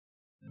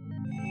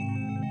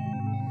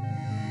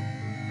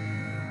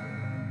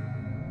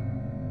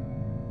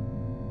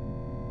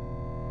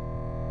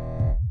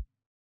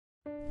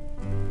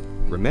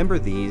Remember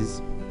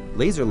these?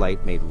 Laser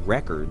light made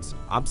records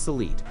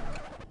obsolete.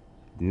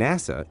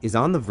 NASA is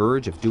on the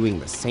verge of doing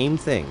the same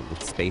thing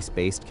with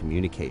space-based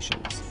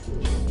communications.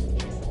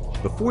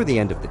 Before the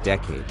end of the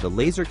decade, the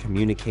Laser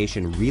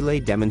Communication Relay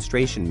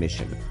Demonstration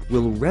Mission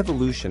will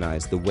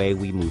revolutionize the way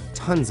we move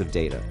tons of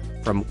data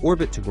from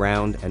orbit to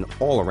ground and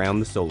all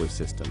around the solar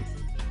system.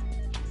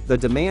 The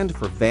demand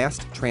for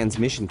vast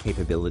transmission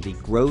capability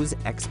grows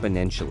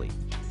exponentially.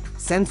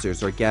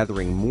 Sensors are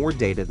gathering more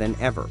data than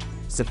ever.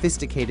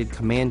 Sophisticated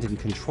command and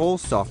control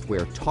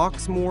software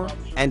talks more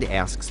and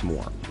asks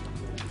more.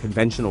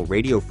 Conventional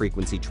radio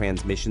frequency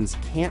transmissions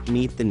can't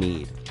meet the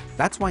need.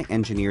 That's why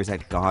engineers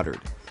at Goddard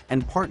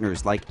and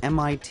partners like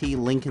MIT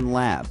Lincoln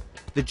Lab,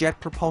 the Jet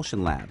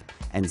Propulsion Lab,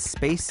 and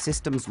Space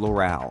Systems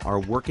Loral are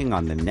working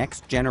on the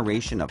next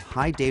generation of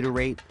high data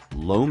rate,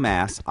 low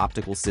mass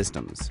optical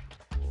systems.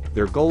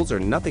 Their goals are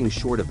nothing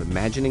short of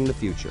imagining the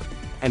future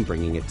and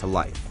bringing it to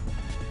life.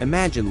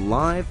 Imagine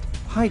live,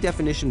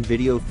 high-definition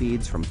video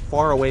feeds from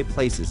faraway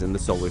places in the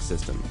solar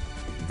system.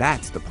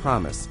 That's the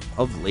promise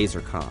of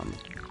LaserComm.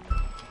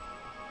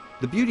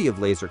 The beauty of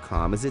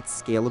LaserComm is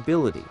its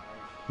scalability.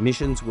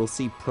 Missions will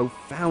see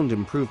profound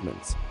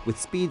improvements, with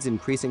speeds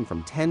increasing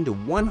from 10 to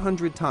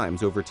 100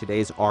 times over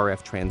today's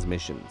RF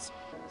transmissions.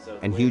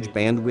 And huge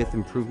bandwidth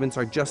improvements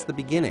are just the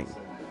beginning.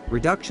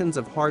 Reductions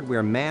of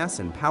hardware mass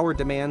and power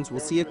demands will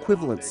see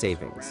equivalent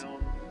savings.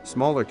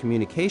 Smaller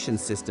communication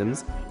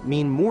systems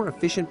mean more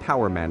efficient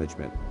power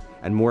management,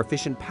 and more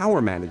efficient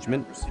power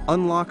management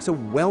unlocks a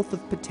wealth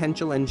of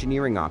potential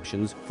engineering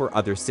options for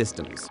other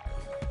systems.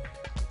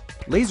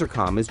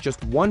 LaserComm is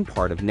just one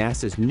part of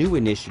NASA's new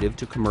initiative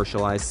to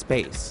commercialize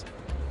space.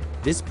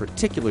 This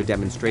particular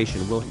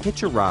demonstration will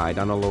hitch a ride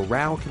on a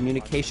Loral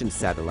communications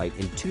satellite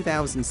in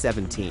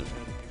 2017.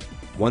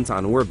 Once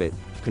on orbit,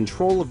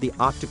 control of the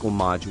optical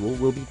module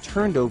will be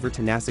turned over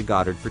to NASA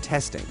Goddard for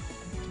testing.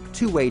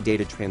 Two-way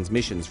data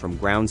transmissions from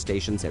ground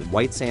stations at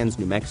White Sands,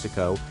 New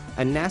Mexico,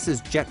 and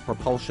NASA's Jet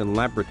Propulsion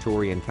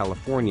Laboratory in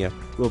California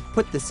will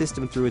put the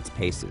system through its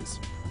paces.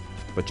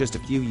 But just a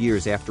few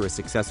years after a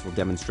successful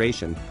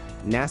demonstration,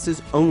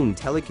 NASA's own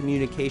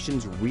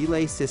telecommunications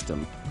relay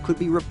system could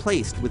be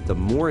replaced with the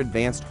more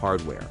advanced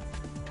hardware.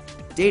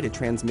 Data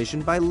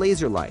transmission by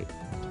laser light.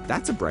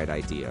 That's a bright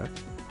idea.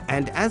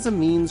 And as a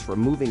means for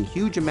moving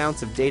huge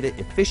amounts of data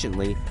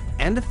efficiently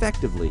and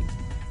effectively,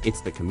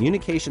 it's the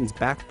communications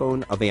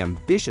backbone of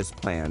ambitious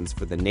plans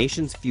for the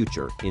nation's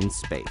future in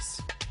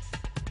space.